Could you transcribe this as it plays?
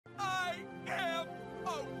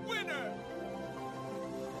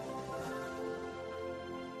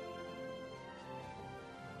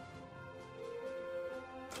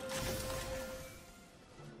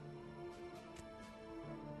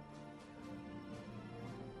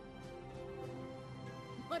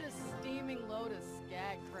What a steaming load of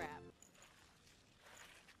skag crap.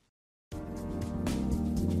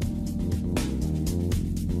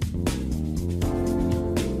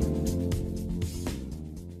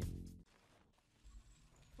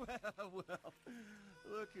 Well,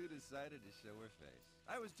 look who decided to show her face.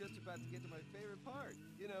 I was just about to get to my favorite part.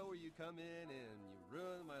 You know, where you come in and you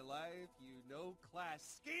ruin my life, you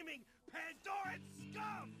no-class scheming Pandoran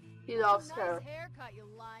scum! He loves nice her. Haircut, you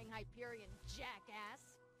lying Hyperion jackass.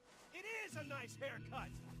 It is a nice haircut!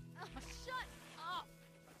 Oh, shut up!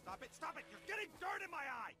 Stop it! You're getting dirt in my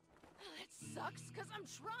eye! That sucks, because I'm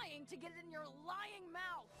trying to get it in your lying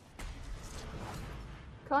mouth.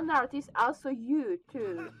 Con artist also you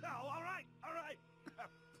too. All right.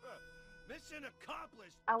 Mission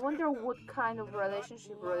accomplished. I wonder what kind of And I'm not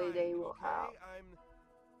relationship really they will okay? have.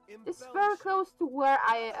 I'm It's very close to where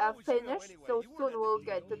I Oh, you know, finished, anyway, so you weren't soon at the we'll deal.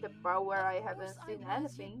 get to the part where I Of haven't course seen I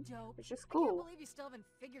was, anything, you dope. which is I can't cool. believe you still haven't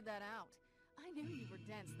figured that out. I knew you were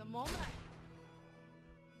dense the moment I...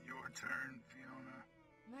 Your turn, Fiona.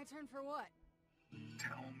 My turn for what?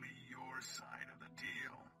 Tell me your side of the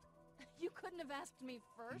deal. You couldn't have asked me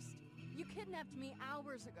first. You kidnapped me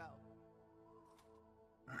hours ago.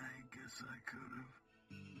 I guess I could've.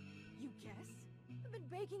 You guess? I've been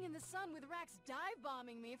baking in the sun with Rax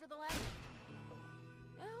dive-bombing me for the last...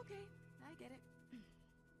 Okay, I get it.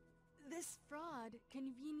 This fraud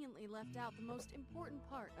conveniently left out the most important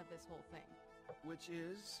part of this whole thing. Which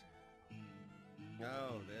is...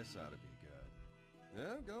 Oh, this ought to be good.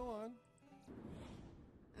 Yeah, go on.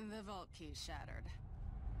 The vault key shattered.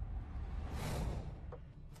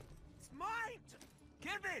 It's mine!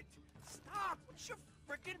 Give it! Stop! What's your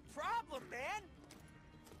freaking problem, man?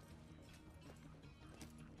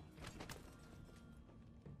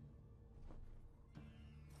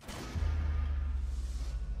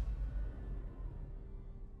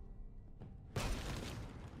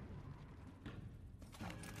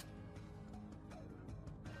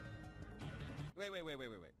 Wait.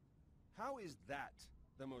 How is that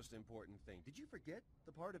the most important thing? Did you forget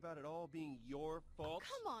the part about it all being your fault?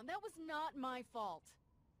 Come on, that was not my fault.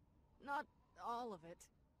 Not all of it.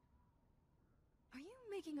 Are you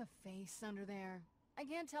making a face under there? I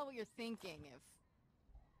can't tell what you're thinking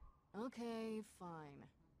if... Okay, fine.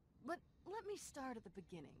 But let me start at the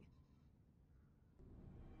beginning.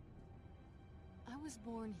 I was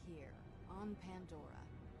born here, on Pandora,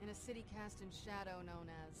 in a city cast in shadow known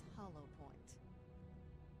as Hollow Point.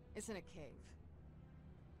 It's in a cave.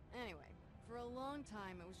 Anyway, for a long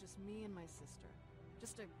time it was just me and my sister.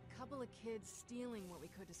 Just a couple of kids stealing what we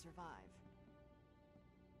could to survive.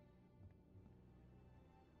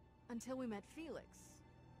 Until we met Felix.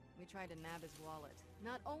 We tried to nab his wallet.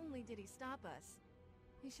 Not only did he stop us,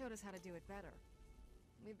 he showed us how to do it better.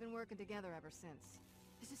 We've been working together ever since.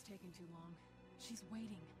 This is taking too long. She's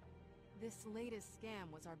waiting. This latest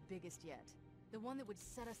scam was our biggest yet. The one that would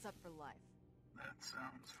set us up for life. That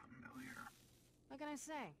sounds familiar. What can I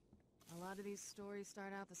say? A lot of these stories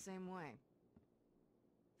start out the same way.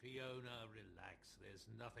 Fiona, relax. There's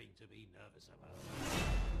nothing to be nervous about.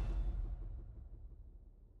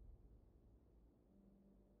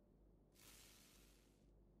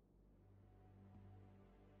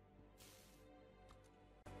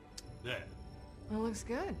 There. Well, looks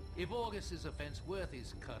good. If August is a fence worth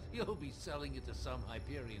his cut, he'll be selling it to some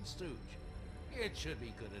Hyperion stooge. It should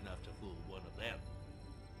be good enough to fool one of them.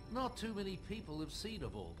 Not too many people have seen a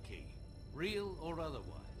vault key, real or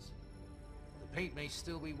otherwise. The paint may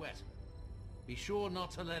still be wet. Be sure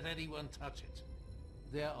not to let anyone touch it.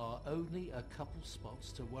 There are only a couple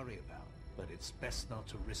spots to worry about, but it's best not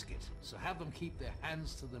to risk it, so have them keep their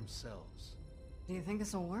hands to themselves. Do you think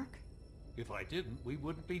this will work? If I didn't, we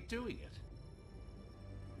wouldn't be doing it.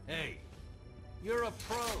 Hey, you're a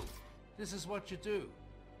pro. This is what you do.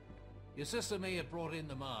 Your sister may have brought in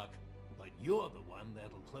the mark, but you're the one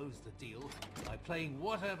that'll close the deal by playing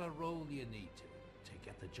whatever role you need to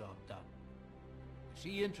get the job done. If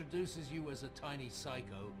she introduces you as a tiny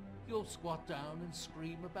psycho, you'll squat down and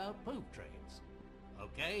scream about poop trains.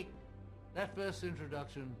 Okay? That first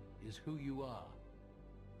introduction is who you are.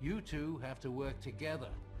 You two have to work together.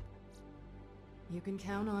 You can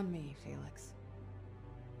count on me, Felix.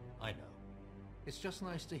 I know. It's just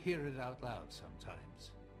nice to hear it out loud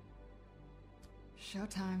sometimes.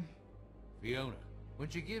 Showtime. Fiona, when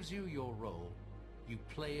she gives you your role, you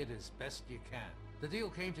play it as best you can. The deal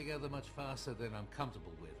came together much faster than I'm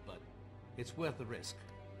comfortable with, but it's worth the risk.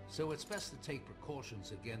 So it's best to take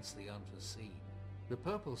precautions against the unforeseen. The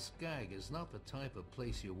Purple Skag is not the type of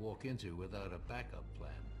place you walk into without a backup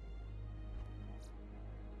plan.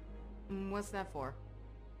 What's that for?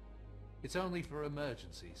 It's only for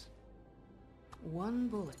emergencies. 1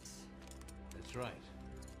 bullet. That's right.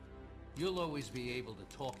 You'll always be able to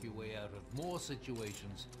talk your way out of more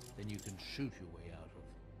situations than you can shoot your way out of.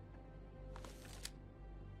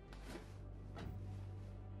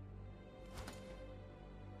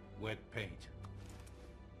 Wet paint.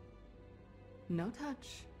 No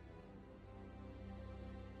touch.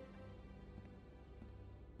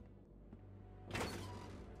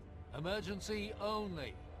 Emergency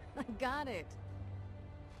only. I got it.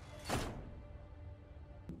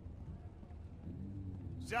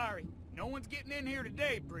 Sorry, no one's getting in here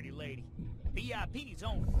today, pretty lady. VIP's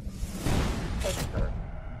only.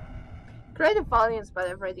 Creative volume instead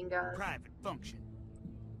of rating guys. Private function.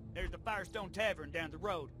 There's the Firestone Tavern down the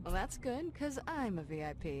road. Well, that's good, because I'm a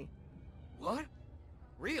VIP. What?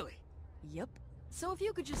 Really? Yep. So if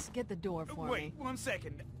you could just get the door for me. Wait, 1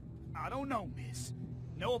 second. I don't know, miss.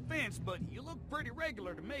 No offense, but you look pretty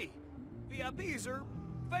regular to me. VIPs are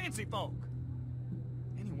fancy folk.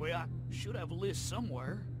 Anyway, I should have a list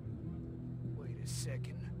somewhere. Wait a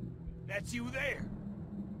second. That's you there.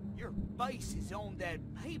 Your face is on that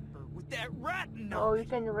paper with that writing Oh, on you it.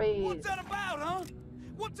 can read. What's that about, huh?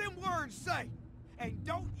 What's them words say? And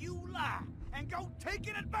don't you lie and go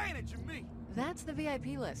taking advantage of me. That's the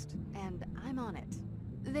VIP list, and I'm on it.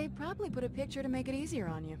 They probably put a picture to make it easier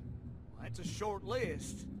on you. That's a short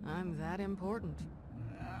list. I'm that important.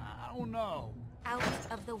 I don't know. Out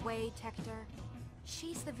of the way, Tector.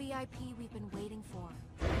 She's the VIP we've been waiting for.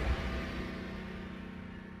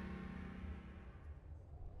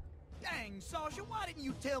 Dang, Sasha, why didn't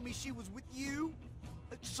you tell me she was with you?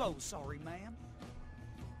 So sorry, ma'am.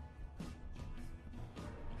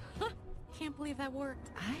 Can't believe that worked.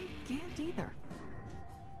 I can't either.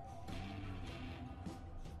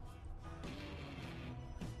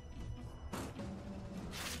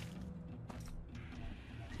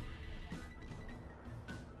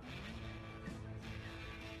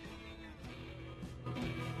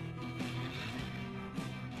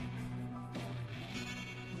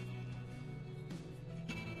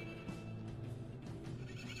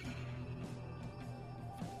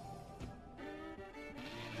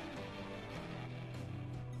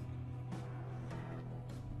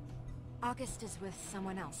 August is with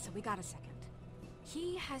someone else, so we got a second.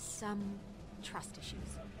 He has some trust issues.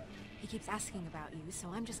 He keeps asking about you, so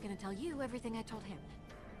I'm just gonna tell you everything I told him.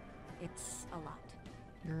 It's a lot.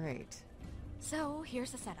 Great. So,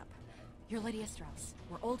 here's the setup. You're Lidia Strauss.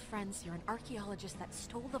 We're old friends. You're an archaeologist that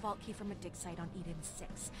stole the vault key from a dig site on Eden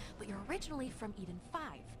 6. But you're originally from Eden 5.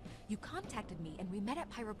 You contacted me and we met at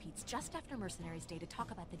Pyro Pete's just after Mercenaries Day to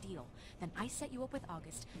talk about the deal. Then I set you up with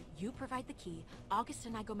August. You provide the key. August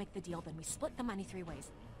and I go make the deal, then we split the money 3 ways.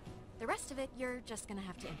 The rest of it, you're just gonna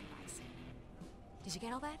have to improvise. Did you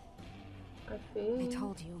get all that? I see. I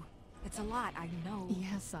told you. It's a lot, I know.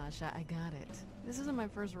 Yes, Sasha, I got it. This isn't my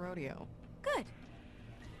first rodeo. Good.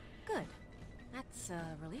 Good. That's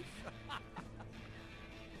a relief.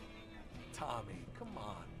 Tommy, come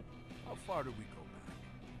on. How far do we go back?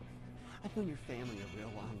 I've known your family a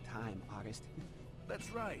real long time, August.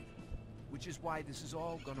 That's right. Which is why this is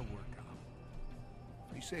all gonna work out.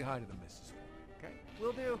 You say hi to the missus, okay?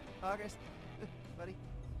 Will do, August. Buddy.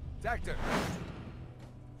 Tector!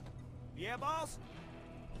 Yeah, boss?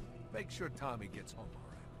 Make sure Tommy gets home all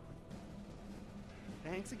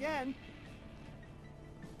right. Thanks again.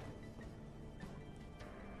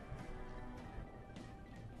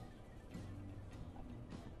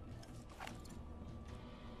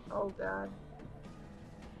 Oh god.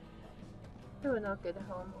 I will not get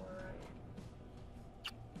home alright.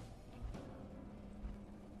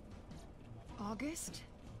 August?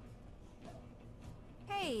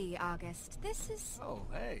 Hey, August. This is... Oh,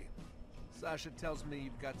 hey. Sasha tells me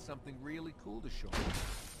you've got something really cool to show me.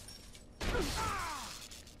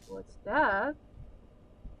 What's that?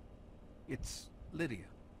 It's Lidia,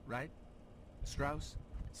 right? Strauss?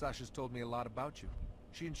 Sasha's told me a lot about you.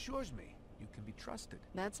 She assures me you can be trusted.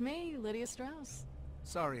 That's me, Lidia Strauss.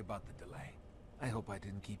 Sorry about the delay. I hope I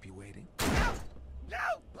didn't keep you waiting. No! No,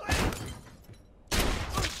 please!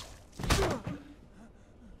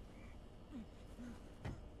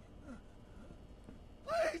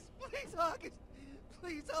 Please, please, August!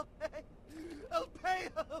 Please, I'll pay! I'll pay!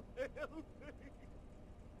 I'll pay! I'll pay!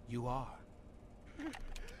 You are.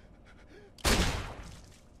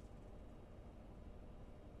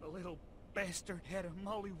 The little bastard had a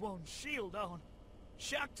Molly 1 shield on.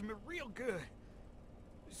 Shocked me real good.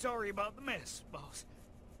 Sorry about the mess, boss.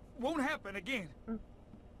 Won't happen again.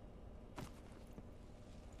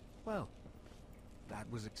 Well, that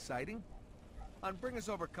was exciting. Bring us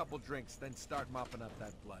over a couple drinks, then start mopping up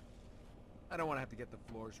that blood. I don't want to have to get the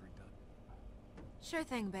floors redone. Sure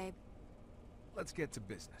thing, babe. let's get to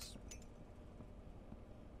business.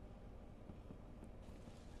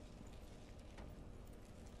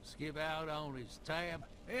 Skip out on his tab.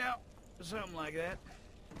 Yeah, something like that.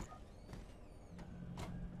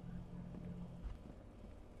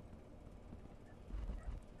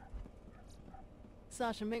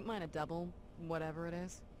 Sasha, make mine a double, whatever it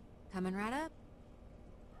is. Coming right up.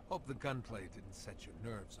 Hope the gunplay didn't set your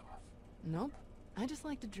nerves off. Nope. I just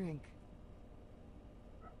like to drink.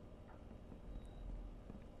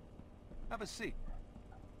 Have a seat.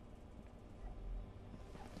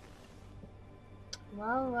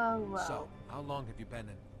 Well. So, how long have you been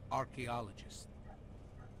an archaeologist?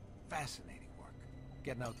 Fascinating work.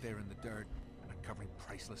 Getting out there in the dirt, uncovering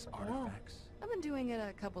priceless artifacts. I've been doing it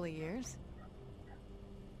a couple of years.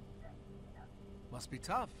 Must be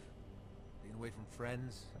tough. Being away from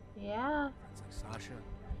friends. Yeah. Friends like Sasha.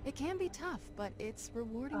 It can be tough, but it's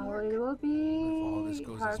rewarding Oh, work. it will be. If all this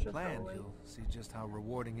goes as harsher planned, for you'll see just how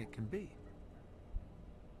rewarding it can be.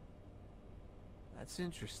 That's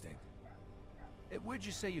interesting. Where'd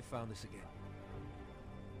you say you found this again?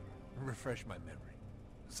 Refresh my memory.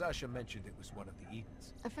 Sasha mentioned it was one of the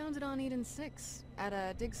Edens. I found it on Eden 6, at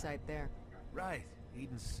a dig site there. Right,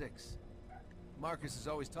 Eden 6. Marcus is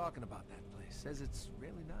always talking about that place. Says it's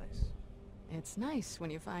really nice. It's nice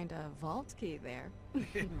when you find a vault key there.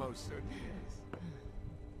 It most certainly is.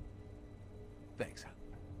 Thanks, hon.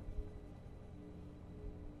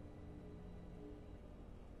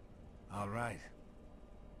 All right.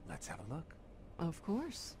 Let's have a look. Of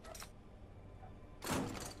course.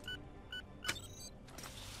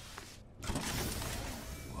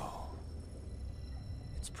 Whoa.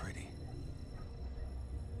 It's pretty.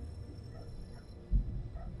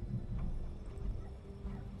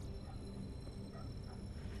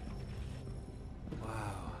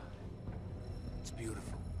 Wow. It's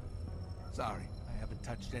beautiful. Sorry, I haven't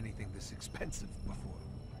touched anything this expensive before.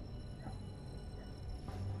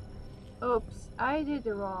 Oops, I did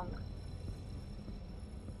it wrong.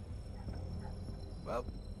 Well,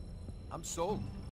 I'm sold.